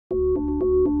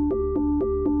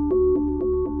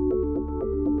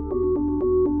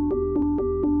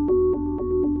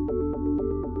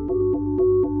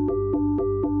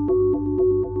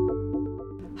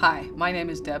My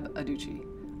name is Deb Adduci.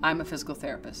 I'm a physical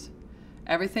therapist.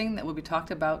 Everything that will be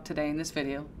talked about today in this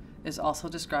video is also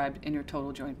described in your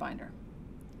total joint binder.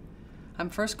 I'm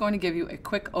first going to give you a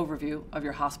quick overview of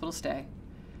your hospital stay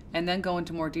and then go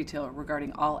into more detail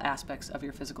regarding all aspects of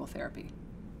your physical therapy.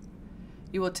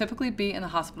 You will typically be in the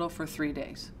hospital for 3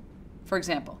 days. For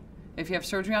example, if you have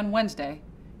surgery on Wednesday,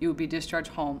 you will be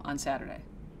discharged home on Saturday.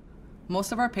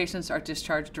 Most of our patients are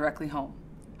discharged directly home.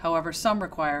 However, some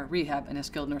require rehab in a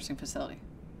skilled nursing facility.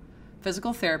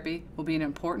 Physical therapy will be an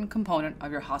important component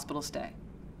of your hospital stay.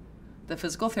 The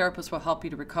physical therapist will help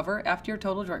you to recover after your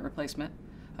total joint replacement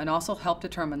and also help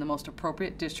determine the most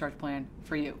appropriate discharge plan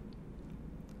for you.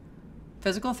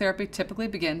 Physical therapy typically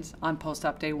begins on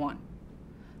post-op day 1.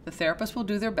 The therapist will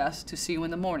do their best to see you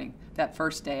in the morning, that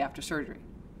first day after surgery.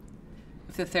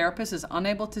 If the therapist is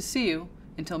unable to see you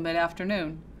until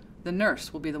mid-afternoon, the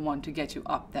nurse will be the one to get you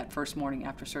up that first morning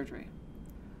after surgery.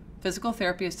 Physical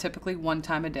therapy is typically 1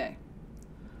 time a day.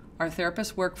 Our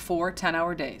therapists work 4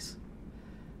 10-hour days.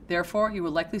 Therefore, you will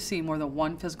likely see more than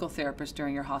 1 physical therapist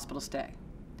during your hospital stay.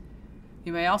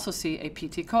 You may also see a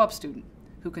PT co-op student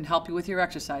who can help you with your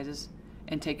exercises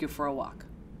and take you for a walk.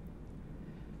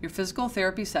 Your physical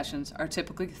therapy sessions are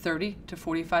typically 30 to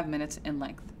 45 minutes in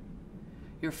length.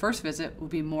 Your first visit will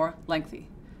be more lengthy,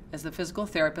 as the physical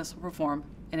therapist will perform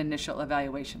an initial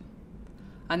evaluation.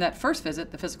 On that first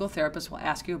visit, the physical therapist will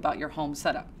ask you about your home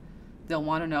setup. They'll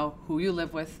want to know who you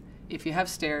live with, if you have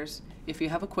stairs, if you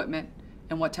have equipment,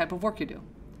 and what type of work you do.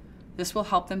 This will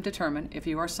help them determine if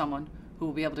you are someone who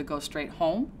will be able to go straight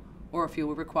home or if you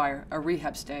will require a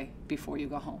rehab stay before you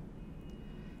go home.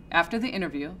 After the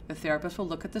interview, the therapist will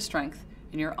look at the strength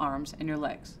in your arms and your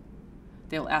legs.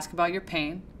 They will ask about your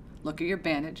pain, look at your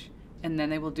bandage, and then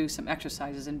they will do some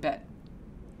exercises in bed.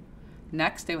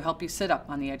 Next, they will help you sit up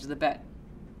on the edge of the bed.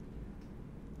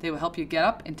 They will help you get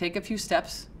up and take a few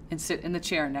steps and sit in the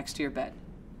chair next to your bed.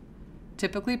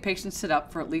 Typically, patients sit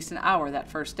up for at least an hour that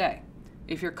first day.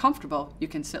 If you're comfortable, you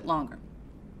can sit longer.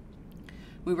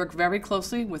 We work very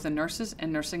closely with the nurses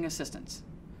and nursing assistants.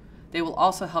 They will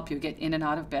also help you get in and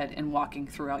out of bed and walking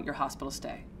throughout your hospital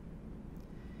stay.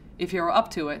 If you are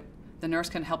up to it, the nurse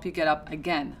can help you get up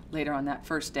again later on that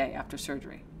first day after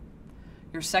surgery.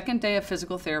 Your second day of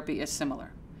physical therapy is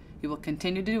similar. You will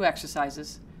continue to do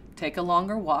exercises, take a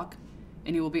longer walk,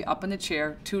 and you will be up in the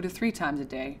chair 2 to 3 times a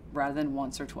day rather than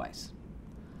once or twice.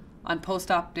 On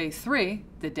post-op day 3,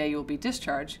 the day you will be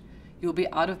discharged, you will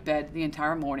be out of bed the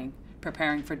entire morning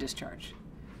preparing for discharge.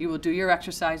 You will do your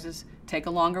exercises, take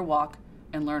a longer walk,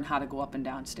 and learn how to go up and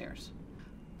down stairs.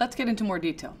 Let's get into more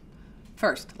detail.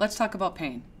 First, let's talk about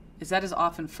pain, as that is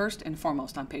often first and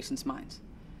foremost on patients' minds.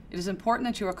 It is important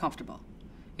that you are comfortable.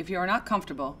 If you are not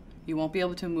comfortable, you won't be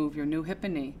able to move your new hip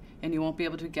and knee, and you won't be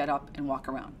able to get up and walk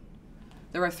around.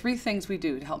 There are 3 things we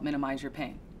do to help minimize your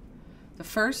pain. The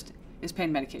first is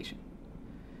pain medication.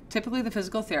 Typically, the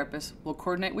physical therapist will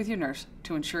coordinate with your nurse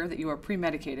to ensure that you are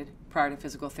pre-medicated prior to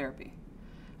physical therapy.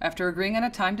 After agreeing on a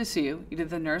time to see you, either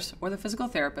the nurse or the physical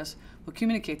therapist will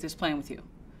communicate this plan with you.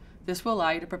 This will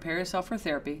allow you to prepare yourself for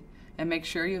therapy and make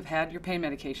sure you've had your pain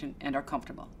medication and are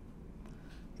comfortable.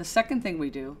 The second thing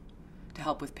we do to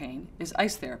help with pain is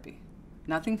ice therapy.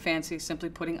 Nothing fancy, simply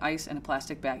putting ice in a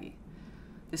plastic baggie.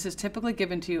 This is typically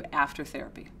given to you after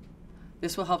therapy.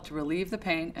 This will help to relieve the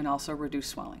pain and also reduce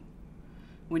swelling.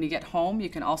 When you get home, you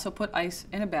can also put ice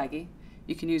in a baggie.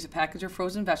 You can use a package of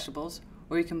frozen vegetables,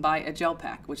 or you can buy a gel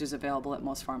pack, which is available at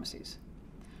most pharmacies.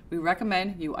 We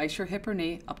recommend you ice your hip or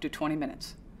knee up to 20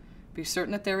 minutes. Be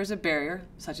certain that there is a barrier,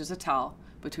 such as a towel,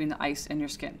 between the ice and your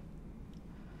skin.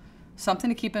 Something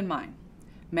to keep in mind.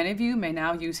 Many of you may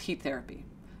now use heat therapy.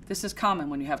 This is common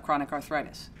when you have chronic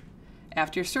arthritis.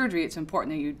 After your surgery, it's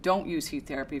important that you don't use heat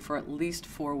therapy for at least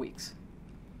 4 weeks.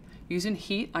 Using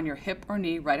heat on your hip or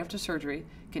knee right after surgery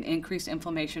can increase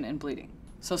inflammation and bleeding.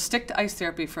 So stick to ice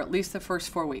therapy for at least the first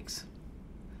 4 weeks.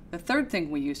 The third thing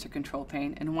we use to control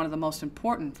pain, and one of the most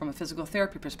important from a physical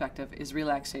therapy perspective, is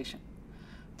relaxation.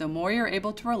 The more you're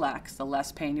able to relax, the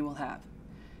less pain you will have.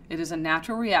 It is a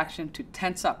natural reaction to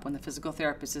tense up when the physical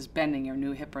therapist is bending your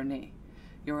new hip or knee.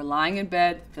 You are lying in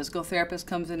bed, the physical therapist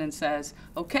comes in and says,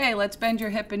 "Okay, let's bend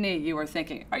your hip and knee." You are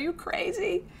thinking, "Are you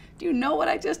crazy? Do you know what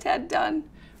I just had done?"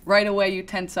 Right away you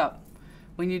tense up.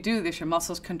 When you do this, your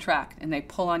muscles contract and they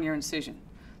pull on your incision.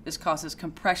 This causes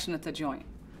compression at the joint.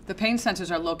 The pain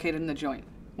sensors are located in the joint.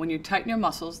 When you tighten your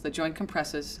muscles, the joint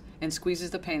compresses and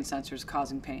squeezes the pain sensors,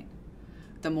 causing pain.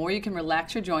 The more you can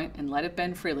relax your joint and let it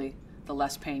bend freely, the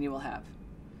less pain you will have.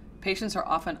 Patients are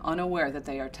often unaware that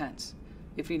they are tense.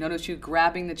 If you notice you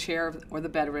grabbing the chair or the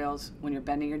bed rails when you're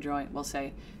bending your joint, we'll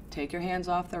say, take your hands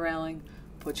off the railing,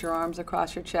 put your arms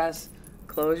across your chest,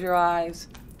 Close your eyes,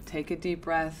 take a deep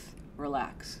breath,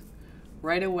 relax.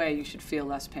 Right away, you should feel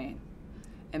less pain.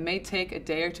 It may take a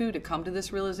day or two to come to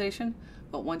this realization,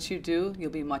 but once you do,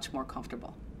 you'll be much more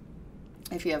comfortable.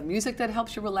 If you have music that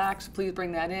helps you relax, please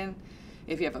bring that in.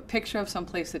 If you have a picture of some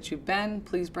place that you've been,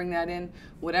 please bring that in.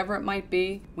 Whatever it might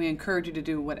be, we encourage you to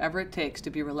do whatever it takes to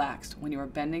be relaxed when you are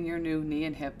bending your new knee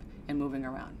and hip and moving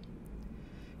around.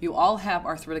 You all have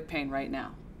arthritic pain right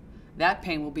now. That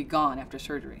pain will be gone after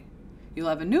surgery. You'll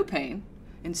have a new pain,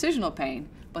 incisional pain,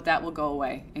 but that will go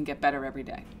away and get better every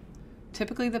day.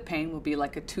 Typically, the pain will be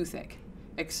like a toothache,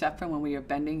 except for when we are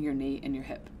bending your knee and your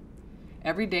hip.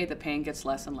 Every day, the pain gets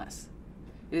less and less.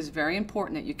 It is very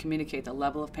important that you communicate the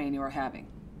level of pain you are having.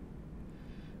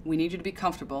 We need you to be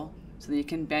comfortable so that you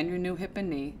can bend your new hip and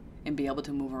knee and be able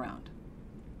to move around.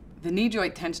 The knee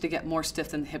joint tends to get more stiff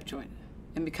than the hip joint,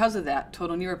 and because of that,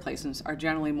 total knee replacements are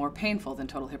generally more painful than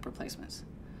total hip replacements.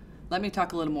 Let me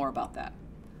talk a little more about that.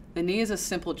 The knee is a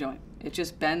simple joint. It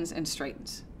just bends and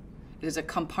straightens. It is a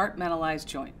compartmentalized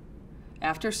joint.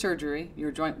 After surgery,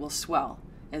 your joint will swell,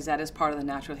 as that is part of the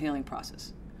natural healing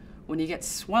process. When you get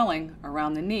swelling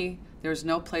around the knee, there is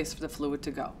no place for the fluid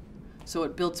to go, so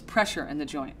it builds pressure in the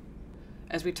joint.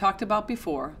 As we talked about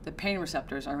before, the pain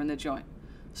receptors are in the joint,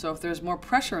 so if there's more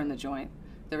pressure in the joint,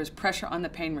 there is pressure on the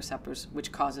pain receptors,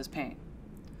 which causes pain.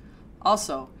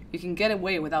 Also, you can get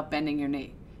away without bending your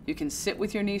knee. You can sit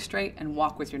with your knee straight and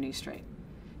walk with your knee straight.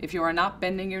 If you are not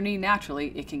bending your knee naturally,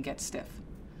 it can get stiff.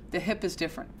 The hip is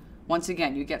different. Once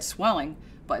again, you get swelling,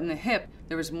 but in the hip,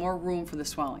 there is more room for the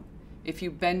swelling. If you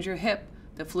bend your hip,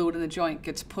 the fluid in the joint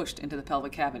gets pushed into the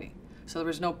pelvic cavity, so there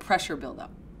is no pressure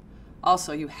buildup.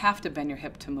 Also, you have to bend your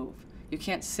hip to move. You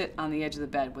can't sit on the edge of the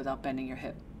bed without bending your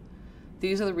hip.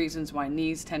 These are the reasons why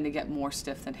knees tend to get more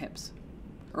stiff than hips.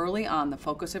 Early on, the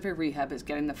focus of your rehab is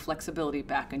getting the flexibility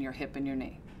back in your hip and your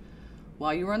knee.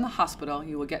 While you are in the hospital,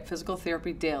 you will get physical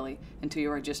therapy daily until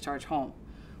you are discharged home.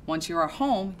 Once you are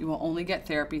home, you will only get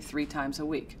therapy 3 times a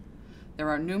week. There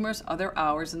are numerous other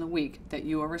hours in the week that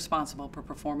you are responsible for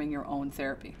performing your own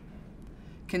therapy.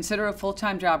 Consider a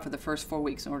full-time job for the first 4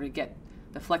 weeks in order to get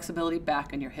the flexibility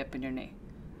back in your hip and your knee.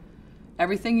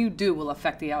 Everything you do will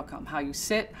affect the outcome: how you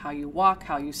sit, how you walk,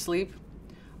 how you sleep.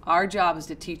 Our job is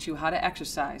to teach you how to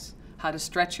exercise, how to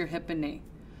stretch your hip and knee,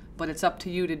 but it's up to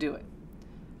you to do it.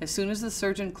 As soon as the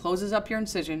surgeon closes up your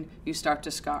incision, you start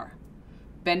to scar.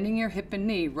 Bending your hip and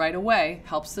knee right away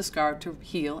helps the scar to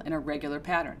heal in a regular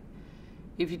pattern.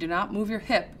 If you do not move your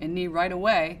hip and knee right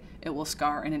away, it will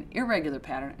scar in an irregular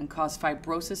pattern and cause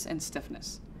fibrosis and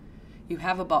stiffness. You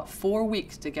have about 4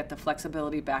 weeks to get the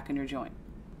flexibility back in your joint.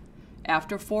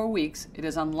 After 4 weeks, it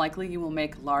is unlikely you will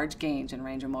make large gains in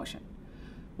range of motion.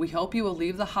 We hope you will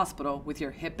leave the hospital with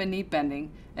your hip and knee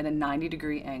bending at a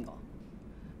 90-degree angle.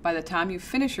 By the time you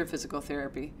finish your physical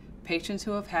therapy, patients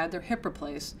who have had their hip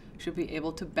replaced should be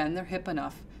able to bend their hip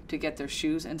enough to get their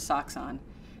shoes and socks on,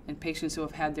 and patients who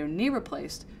have had their knee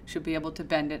replaced should be able to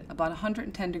bend it about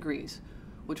 110 degrees,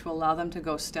 which will allow them to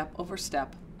go step over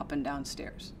step up and down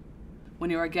stairs.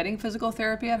 When you are getting physical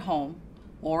therapy at home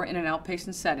or in an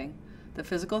outpatient setting, the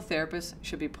physical therapist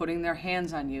should be putting their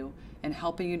hands on you and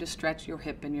helping you to stretch your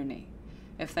hip and your knee.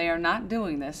 If they are not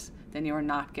doing this, then you are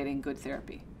not getting good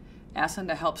therapy. Ask them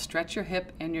to help stretch your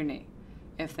hip and your knee.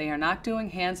 If they are not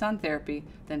doing hands-on therapy,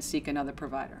 then seek another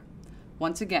provider.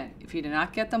 Once again, if you do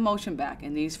not get the motion back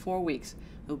in these 4 weeks,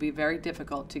 it will be very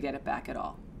difficult to get it back at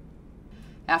all.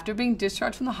 After being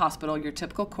discharged from the hospital, your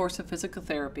typical course of physical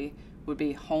therapy would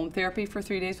be home therapy for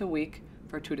 3 days a week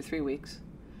for 2 to 3 weeks,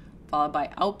 followed by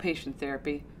outpatient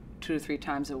therapy 2 to 3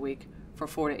 times a week for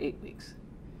 4 to 8 weeks.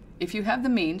 If you have the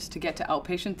means to get to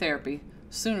outpatient therapy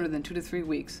sooner than 2 to 3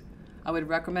 weeks, I would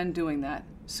recommend doing that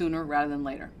sooner rather than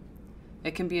later.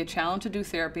 It can be a challenge to do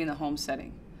therapy in the home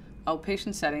setting.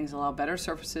 Outpatient settings allow better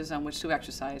surfaces on which to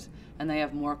exercise, and they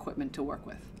have more equipment to work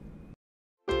with.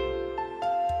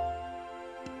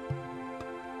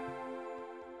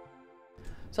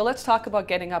 So let's talk about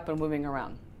getting up and moving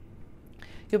around.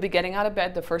 You'll be getting out of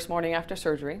bed the first morning after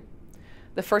surgery.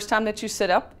 The first time that you sit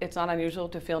up, it's not unusual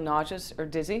to feel nauseous or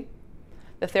dizzy.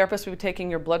 The therapist will be taking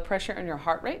your blood pressure and your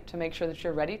heart rate to make sure that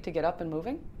you're ready to get up and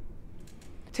moving.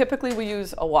 Typically, we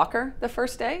use a walker the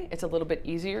first day. It's a little bit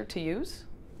easier to use.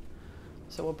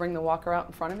 So we'll bring the walker out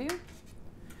in front of you.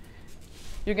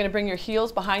 You're going to bring your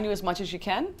heels behind you as much as you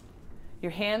can.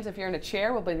 Your hands, if you're in a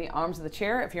chair, will be in the arms of the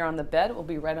chair. If you're on the bed, it will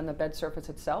be right on the bed surface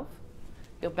itself.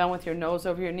 You'll bend with your nose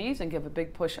over your knees and give a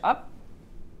big push up,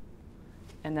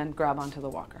 and then grab onto the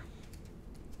walker.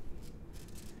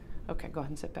 Okay, go ahead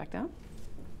and sit back down.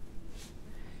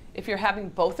 If you're having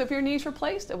both of your knees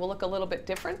replaced, it will look a little bit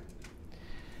different.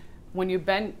 When you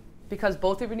bend Because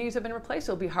both of your knees have been replaced,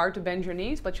 it'll be hard to bend your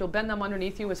knees, but you'll bend them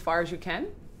underneath you as far as you can,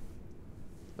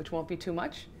 which won't be too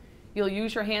much. You'll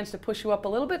use your hands to push you up a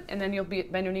little bit, and then you'll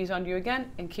bend your knees under you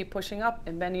again and keep pushing up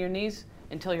and bending your knees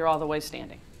until you're all the way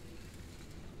standing.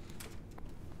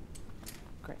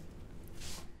 Great.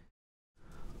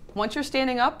 Once you're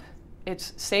standing up,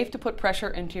 it's safe to put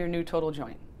pressure into your new total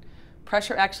joint.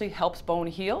 Pressure actually helps bone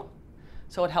heal,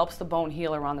 so it helps the bone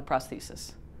heal around the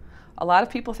prosthesis. A lot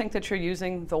of people think that you're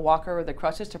using the walker or the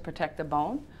crutches to protect the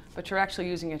bone, but you're actually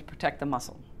using it to protect the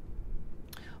muscle.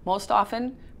 Most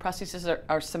often, prostheses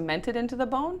are cemented into the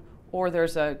bone, or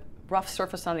there's a rough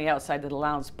surface on the outside that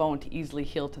allows bone to easily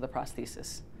heal to the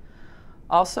prosthesis.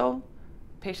 Also,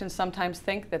 patients sometimes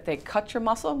think that they cut your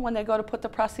muscle when they go to put the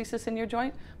prosthesis in your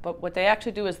joint, but what they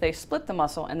actually do is they split the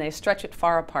muscle and they stretch it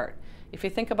far apart. If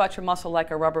you think about your muscle like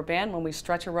a rubber band, when we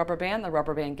stretch a rubber band, the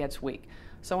rubber band gets weak.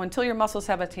 So until your muscles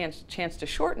have a chance to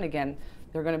shorten again,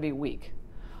 they're going to be weak.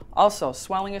 Also,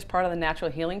 swelling is part of the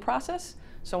natural healing process.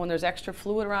 So when there's extra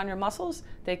fluid around your muscles,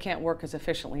 they can't work as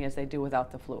efficiently as they do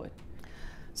without the fluid.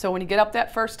 So when you get up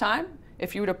that first time,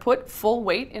 if you were to put full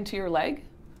weight into your leg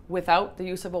without the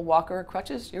use of a walker or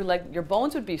crutches, your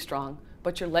bones would be strong,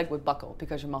 but your leg would buckle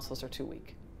because your muscles are too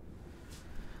weak.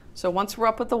 So once we're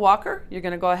up with the walker, you're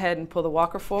going to go ahead and pull the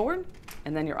walker forward,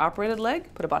 and then your operated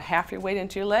leg, put about half your weight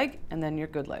into your leg, and then your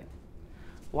good leg.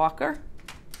 Walker,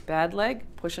 bad leg,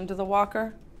 push into the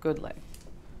walker, good leg.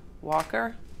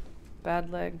 Walker,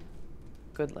 bad leg,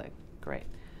 good leg. Great.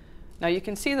 Now you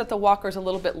can see that the walker is a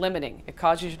little bit limiting. It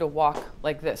causes you to walk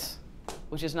like this,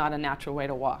 which is not a natural way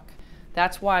to walk.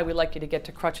 That's why we like you to get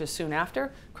to crutches soon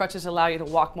after. Crutches allow you to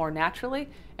walk more naturally,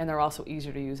 and they're also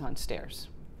easier to use on stairs.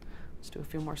 Let's do a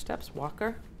few more steps.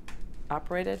 Walker,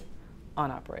 operated,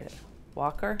 unoperated.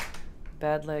 Walker,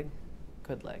 bad leg,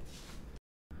 good leg.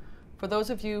 For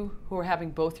those of you who are having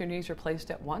both your knees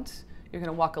replaced at once, you're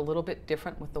going to walk a little bit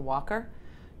different with the walker.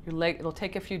 Your leg, it'll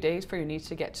take a few days for your knees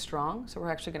to get strong, so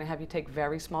we're actually going to have you take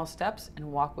very small steps and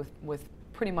walk with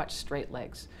pretty much straight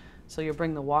legs. So you'll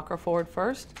bring the walker forward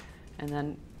first, and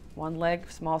then one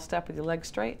leg, small step with your leg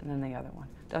straight, and then the other one.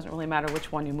 Doesn't really matter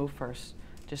which one you move first.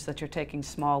 Just that you're taking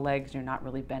small legs, you're not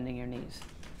really bending your knees.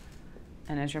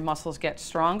 And as your muscles get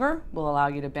stronger, will allow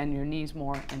you to bend your knees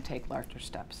more and take larger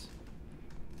steps.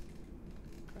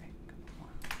 Great.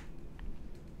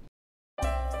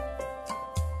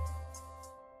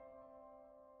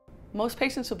 Most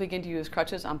patients will begin to use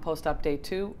crutches on post-op day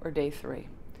 2 or day 3.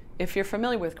 If you're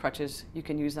familiar with crutches, you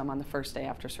can use them on the first day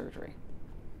after surgery.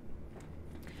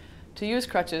 To use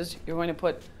crutches, you're going to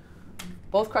put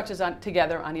both crutches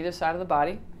together on either side of the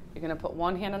body. You're going to put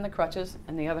one hand on the crutches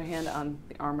and the other hand on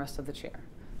the armrest of the chair.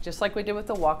 Just like we did with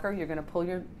the walker, you're going to pull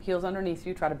your heels underneath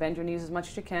you, try to bend your knees as much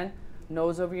as you can,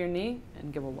 nose over your knee,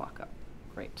 and give a walk up.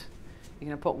 Great. You're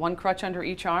going to put one crutch under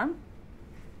each arm.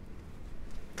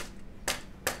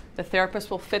 The therapist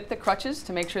will fit the crutches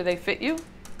to make sure they fit you.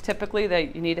 Typically,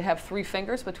 you need to have 3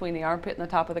 fingers between the armpit and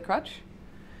the top of the crutch.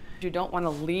 You don't want to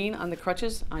lean on the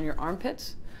crutches on your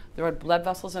armpits. There are blood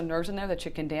vessels and nerves in there that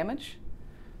you can damage.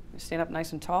 You stand up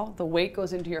nice and tall. The weight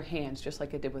goes into your hands, just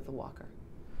like it did with the walker.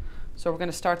 So we're going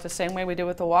to start the same way we did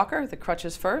with the walker. The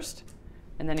crutches first,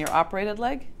 and then your operated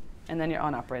leg, and then your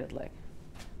unoperated leg.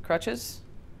 Crutches,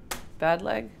 bad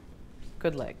leg,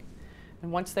 good leg.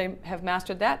 And once they have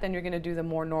mastered that, then you're going to do the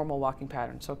more normal walking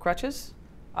pattern. So crutches,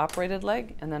 operated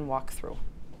leg, and then walk through.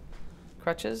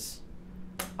 Crutches,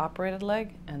 operated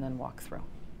leg, and then walk through.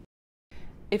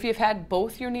 If you've had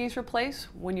both your knees replaced,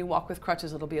 when you walk with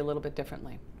crutches, it'll be a little bit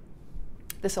differently.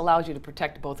 This allows you to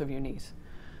protect both of your knees.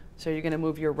 So you're going to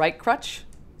move your right crutch,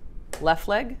 left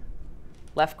leg,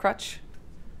 left crutch,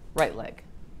 right leg.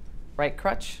 Right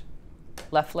crutch,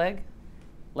 left leg,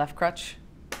 left crutch,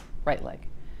 right leg.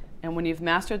 And when you've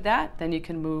mastered that, then you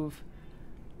can move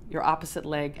your opposite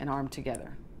leg and arm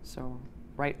together. So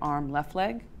right arm, left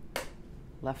leg,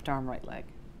 left arm, right leg.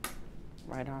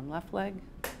 Right arm, left leg,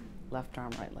 left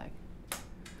arm, right leg.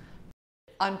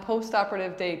 On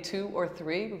post-operative day 2 or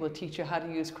 3, we will teach you how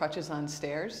to use crutches on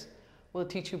stairs. We'll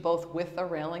teach you both with a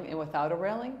railing and without a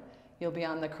railing. You'll be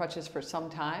on the crutches for some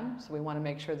time, so we want to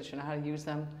make sure that you know how to use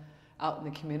them out in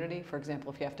the community. For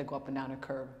example, if you have to go up and down a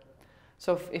curb.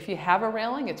 So if you have a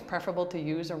railing, it's preferable to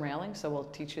use a railing, so we'll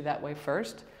teach you that way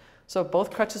first. So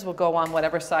both crutches will go on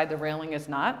whatever side the railing is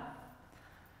not.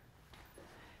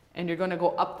 And you're going to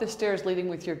go up the stairs leading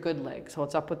with your good leg. So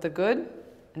it's up with the good,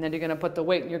 and then you're going to put the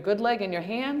weight in your good leg in your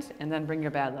hands, and then bring your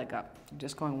bad leg up. You're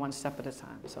just going one step at a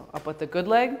time. So up with the good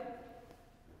leg,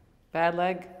 bad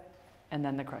leg, and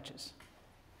then the crutches.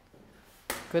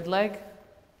 Good leg,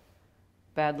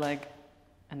 bad leg,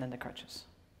 and then the crutches.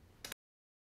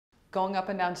 Going up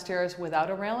and down stairs without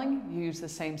a railing, you use the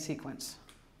same sequence.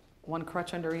 One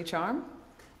crutch under each arm.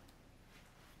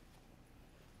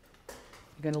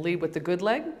 You're going to lead with the good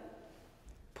leg.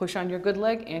 Push on your good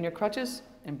leg and your crutches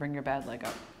and bring your bad leg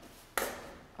up.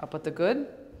 Up with the good,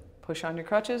 push on your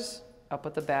crutches, up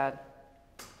with the bad.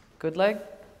 Good leg,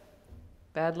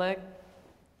 bad leg,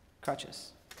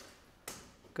 crutches.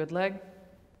 Good leg,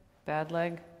 bad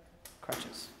leg,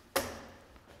 crutches.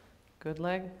 Good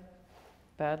leg,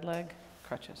 bad leg,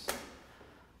 crutches.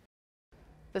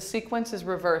 The sequence is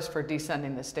reversed for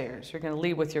descending the stairs. You're going to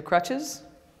lead with your crutches,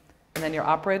 and then your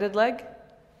operated leg,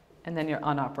 and then your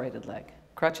unoperated leg.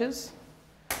 Crutches,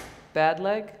 bad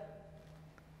leg,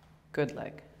 good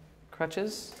leg.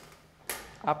 Crutches,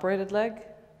 operated leg,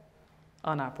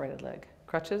 unoperated leg.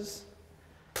 Crutches,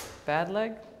 bad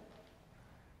leg,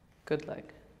 good leg.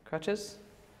 Crutches,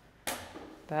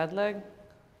 bad leg,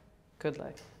 good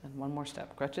leg. And one more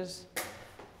step. Crutches,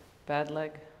 bad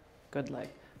leg, good leg.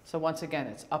 So once again,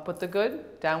 it's up with the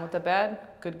good, down with the bad,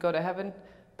 good go to heaven,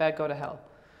 bad go to hell.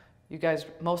 You guys,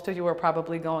 most of you are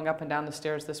probably going up and down the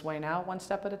stairs this way now, one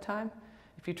step at a time.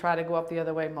 If you try to go up the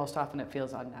other way, most often it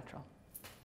feels unnatural.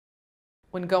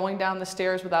 When going down the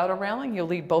stairs without a railing, you'll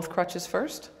lead both crutches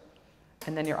first,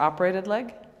 and then your operated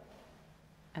leg,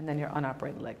 and then your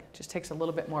unoperated leg. Just takes a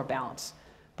little bit more balance.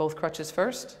 Both crutches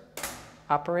first,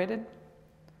 operated,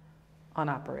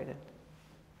 unoperated.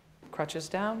 Crutches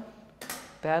down,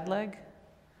 bad leg,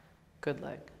 good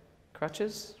leg.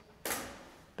 Crutches,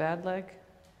 bad leg,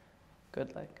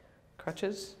 good leg.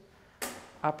 Crutches,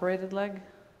 operated leg,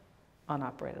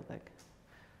 unoperated leg.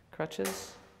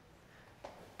 Crutches,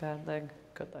 bad leg,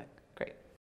 good leg. Great.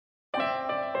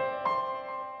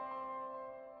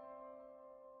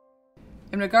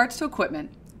 In regards to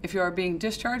equipment, if you are being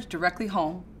discharged directly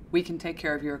home, we can take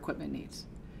care of your equipment needs.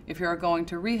 If you are going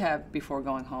to rehab before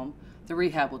going home, the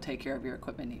rehab will take care of your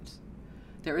equipment needs.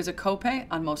 There is a copay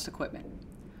on most equipment,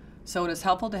 so it is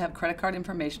helpful to have credit card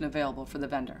information available for the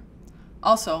vendor.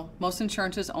 Also, most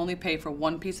insurances only pay for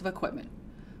one piece of equipment,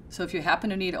 so if you happen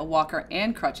to need a walker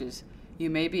and crutches, you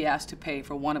may be asked to pay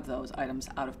for one of those items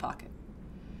out of pocket.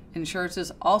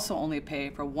 Insurances also only pay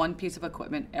for one piece of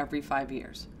equipment every 5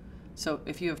 years. So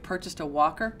if you have purchased a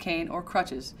walker, cane, or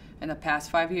crutches in the past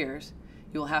 5 years,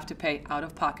 you will have to pay out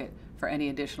of pocket for any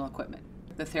additional equipment.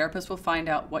 The therapist will find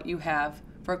out what you have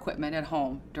for equipment at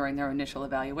home during their initial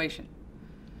evaluation.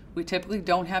 We typically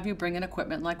don't have you bring in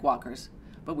equipment like walkers,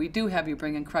 but we do have you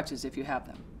bring in crutches if you have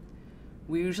them.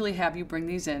 We usually have you bring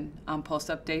these in on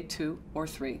post-op day 2 or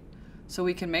 3, so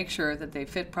we can make sure that they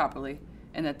fit properly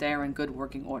and that they are in good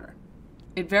working order.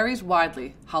 It varies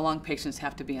widely how long patients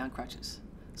have to be on crutches.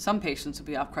 Some patients will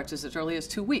be off crutches as early as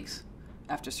 2 weeks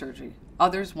after surgery,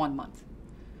 others 1 month.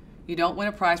 You don't win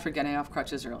a prize for getting off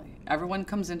crutches early. Everyone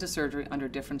comes into surgery under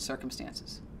different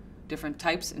circumstances. Different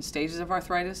types and stages of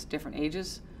arthritis, different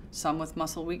ages, some with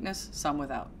muscle weakness, some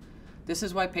without. This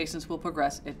is why patients will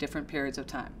progress at different periods of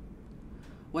time.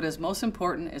 What is most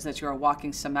important is that you are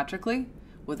walking symmetrically,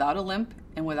 without a limp,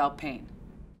 and without pain.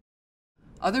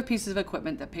 Other pieces of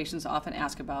equipment that patients often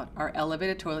ask about are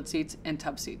elevated toilet seats and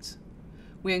tub seats.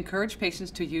 We encourage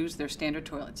patients to use their standard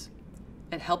toilets.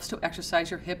 It helps to exercise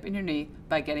your hip and your knee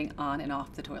by getting on and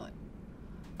off the toilet.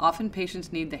 Often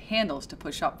patients need the handles to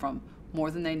push up from more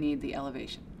than they need the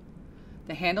elevation.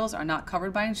 The handles are not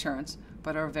covered by insurance,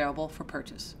 but are available for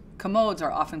purchase. Commodes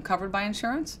are often covered by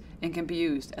insurance and can be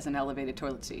used as an elevated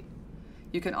toilet seat.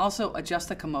 You can also adjust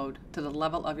the commode to the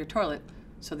level of your toilet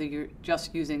so that you're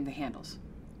just using the handles.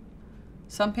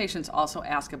 Some patients also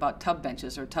ask about tub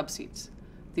benches or tub seats.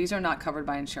 These are not covered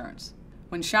by insurance.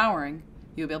 When showering,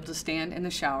 you'll be able to stand in the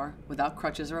shower without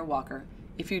crutches or a walker.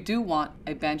 If you do want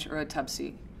a bench or a tub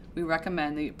seat, we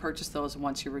recommend that you purchase those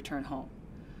once you return home.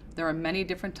 There are many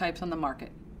different types on the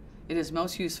market. It is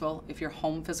most useful if your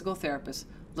home physical therapist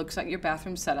looks at your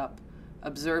bathroom setup,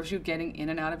 observes you getting in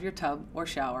and out of your tub or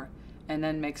shower, and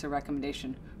then makes a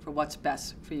recommendation for what's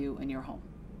best for you in your home.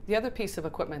 The other piece of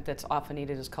equipment that's often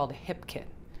needed is called a hip kit.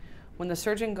 When the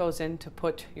surgeon goes in to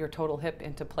put your total hip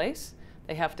into place,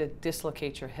 they have to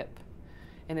dislocate your hip.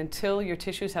 And until your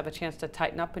tissues have a chance to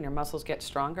tighten up and your muscles get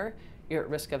stronger, you're at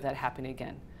risk of that happening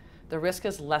again. The risk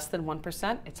is less than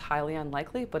 1%. It's highly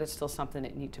unlikely, but it's still something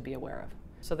that you need to be aware of.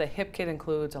 So the hip kit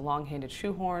includes a long-handed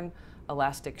shoehorn,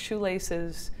 elastic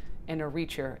shoelaces, and a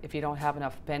reacher if you don't have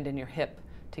enough bend in your hip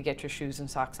to get your shoes and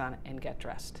socks on and get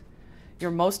dressed.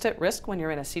 You're most at risk when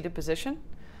you're in a seated position.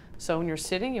 So when you're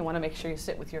sitting, you want to make sure you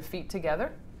sit with your feet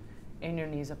together and your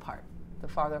knees apart. The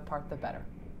farther apart, the better.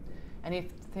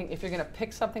 Anything, if you're going to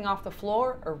pick something off the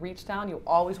floor or reach down, you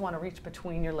always want to reach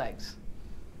between your legs.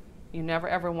 You never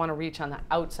ever want to reach on the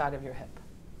outside of your hip.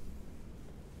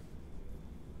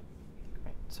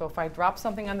 So if I drop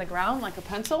something on the ground, like a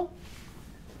pencil,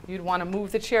 you'd want to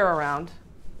move the chair around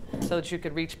so that you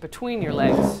could reach between your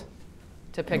legs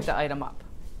to pick the item up.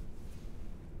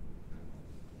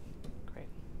 Great.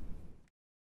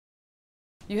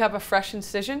 You have a fresh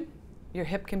incision. Your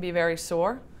hip can be very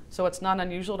sore, so it's not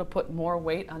unusual to put more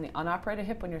weight on the unoperated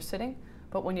hip when you're sitting,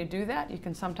 but when you do that, you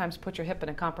can sometimes put your hip in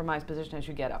a compromised position as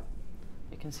you get up.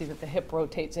 You can see that the hip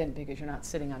rotates in because you're not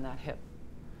sitting on that hip.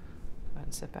 Go ahead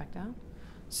and sit back down.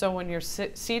 So when you're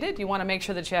seated, you want to make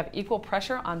sure that you have equal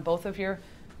pressure on both of your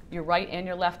right and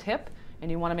your left hip, and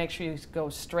you want to make sure you go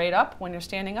straight up when you're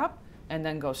standing up and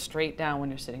then go straight down when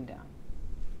you're sitting down.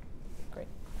 Great.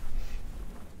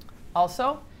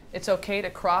 Also, it's okay to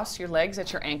cross your legs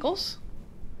at your ankles,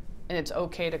 and it's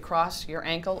okay to cross your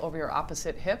ankle over your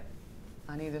opposite hip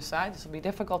on either side. This will be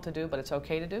difficult to do, but it's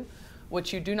okay to do.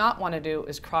 What you do not want to do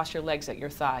is cross your legs at your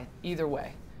thigh, either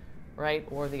way, right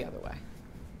or the other way.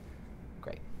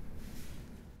 Great.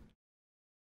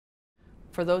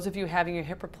 For those of you having your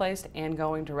hip replaced and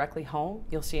going directly home,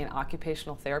 you'll see an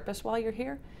occupational therapist while you're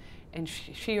here, and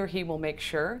she or he will make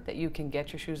sure that you can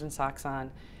get your shoes and socks on,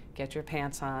 get your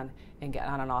pants on, and get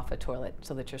on and off a toilet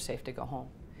so that you're safe to go home.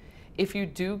 If you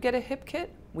do get a hip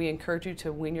kit, we encourage you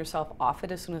to wean yourself off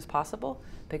it as soon as possible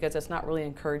because it's not really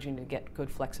encouraging to get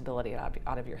good flexibility out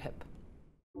of your hip.